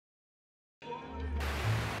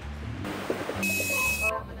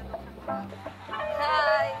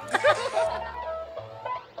Hi!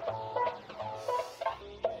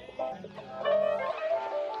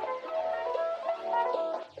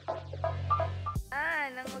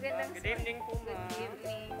 Nang magandang Good evening po, ma'am. Good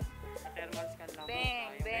evening. Thermal scan lang po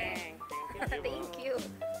Bang, tayo. bang. Thank you. Thank you.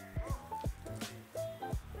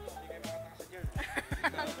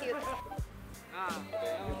 Ang cute.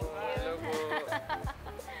 Hello po.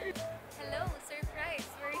 Hello, surprise!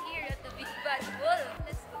 We're here at the Big Bad Wolf.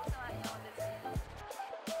 Let's go sa kanya.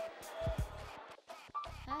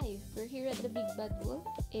 Hi, we're here at the Big Bad Wolf.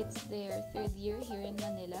 It's their 3rd year here in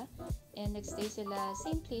Manila. And nagstay sila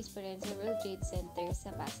same place pa rin sa World Trade Center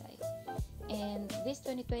sa Pasay. And this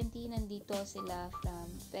 2020, nandito sila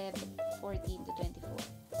from Feb 14 to 24.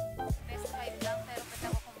 Best 5 lang, pero pwede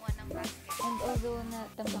ako kumuha ng basket. And although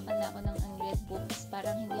natambakan na ako ng unread books,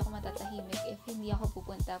 parang hindi ako matatahimik if hindi ako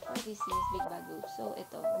pupunta for this year's Big Bad Wolf. So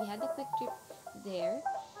ito, we had a quick trip there.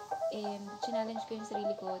 And challenge ko yung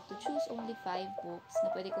sarili ko to choose only 5 books na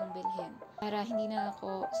pwede kong bilhin para hindi na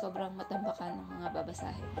ako sobrang matambakan ng mga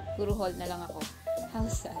babasahin. Puro haul na lang ako. How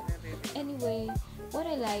sad. Anyway, what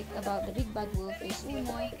I like about the Big Bad Wolf is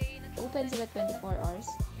una, open sila 24 hours.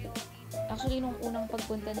 Actually, nung unang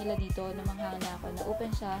pagpunta nila dito, namanghang na ako na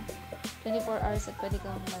open siya 24 hours at pwede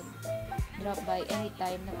kang mag-drop by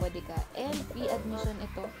anytime na pwede ka. And free admission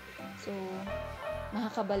ito. So,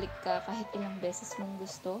 makakabalik ka kahit ilang beses mong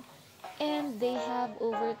gusto. And they have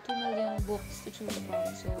over 2 million books to choose from.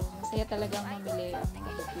 So, masaya talagang mamili ang mga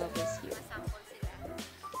book lovers here. Sample sila.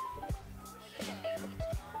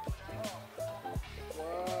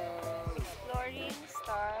 Exploring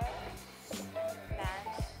stars.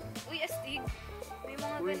 Plants. Uy, astig! May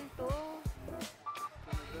mga ganito.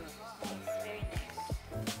 Nice, very nice.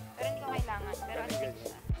 Pero hindi ko kailangan. Pero astig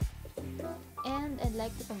siya. And I'd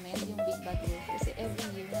like to commend yung Big Bad Wolf kasi every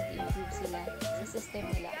year nag-improve sila sa system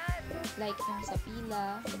nila. Like yung sa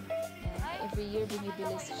pila, every year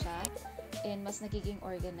bumibilis siya and mas nagiging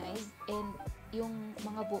organized. And yung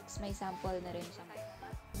mga books, may sample na rin siya.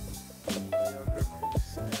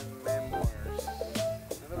 Biographies and memoirs.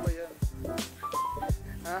 Ano ba yan?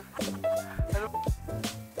 Ha? Ano?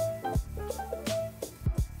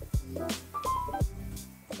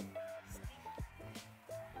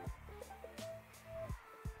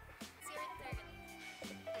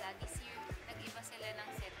 This year, nag-iba sila ng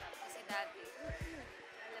setup kasi dati,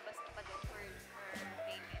 lalabas ka pa doon for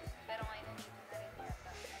payment. Pero ngayon, dito na rin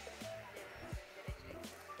yata. Diretso.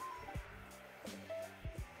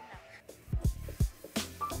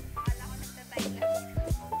 Akala ko nagta-time lapse.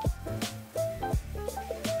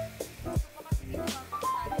 Gusto ko kasi ginawa ko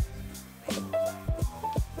sa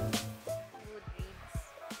Goodreads.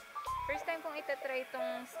 First time kong itatry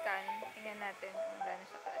itong scan. Tingnan natin kung gano'n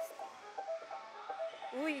siya ka-astig.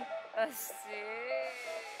 Uy! Asik!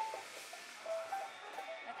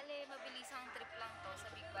 Nakali, mabilisang trip lang to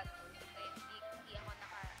sa Big Bad Wolf. Hindi ako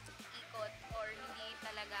naka-ikot or hindi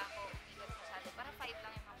talaga ako ikot masyado. Para 5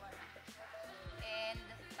 lang yung makuha. And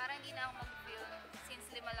para hindi na ako mag-film, since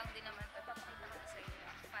 5 lang din naman, papakita ko sa inyo.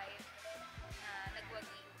 5 na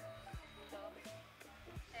nagwagi. So,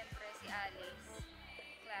 siyempre si Alice.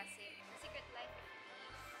 Classic. Secret Life of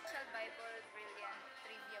Peace. Grachelle Bible Brilliant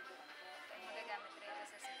Trivia Book. Magagamit rin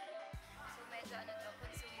sa civil. So, medyo ano to,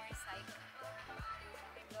 consumer psych.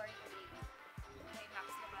 Lori Lee. Kay Max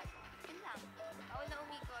Locato. Yun lang. Ako na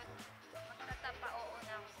umikot. Magtatapa, oo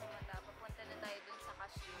na ako sa mata. Papunta na tayo dun sa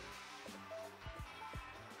cashier.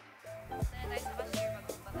 Punta na tayo sa cashier,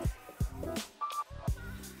 mag-umpatay.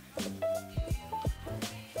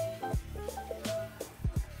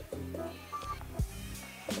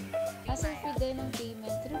 Hassle free din ng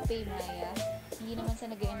payment through PayMaya. Hindi naman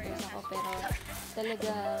sa nag-endorse ako pero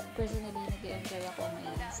talaga personally nag-enjoy ako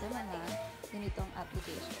ngayon sa mga ganitong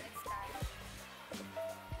application.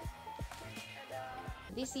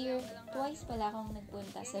 This year, twice pala akong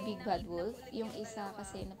nagpunta sa Big Bad Wolf. Yung isa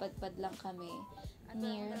kasi napadpad lang kami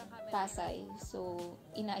near Pasay. So,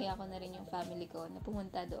 inaya ko na rin yung family ko na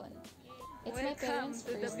pumunta doon. It's my parents'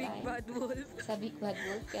 first time sa Big Bad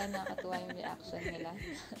Wolf, kaya nakakatuwa yung reaction nila.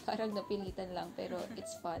 Parang napilitan lang, pero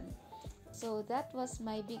it's fun. So, that was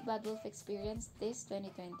my Big Bad Wolf experience this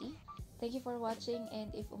 2020. Thank you for watching, and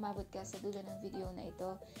if umabot ka sa dulo ng video na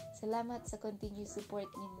ito, salamat sa continued support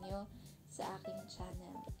ninyo sa aking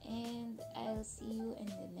channel. And I'll see you in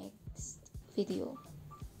the next video.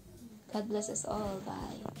 God bless us all.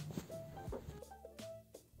 Bye!